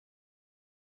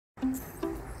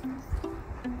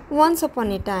Once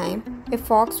upon a time, a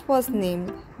fox was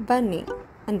named Bunny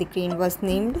and the crane was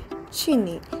named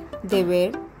Chinni. They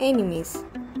were enemies.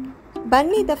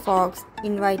 Bunny the fox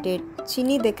invited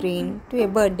Chinni the crane to a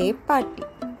birthday party.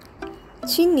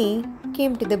 Chinni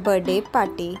came to the birthday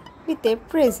party with a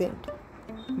present.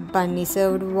 Bunny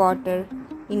served water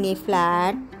in a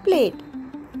flat plate,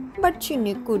 but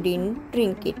Chinni couldn't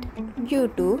drink it due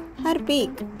to her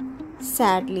beak.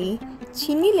 Sadly,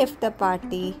 Chinni left the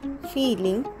party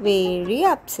feeling very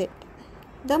upset.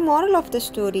 The moral of the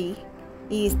story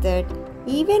is that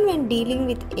even when dealing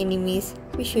with enemies,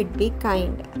 we should be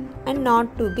kind and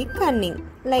not to be cunning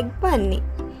like Bunny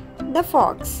the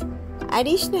fox.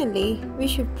 Additionally, we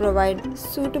should provide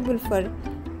suitable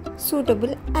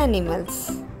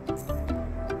animals.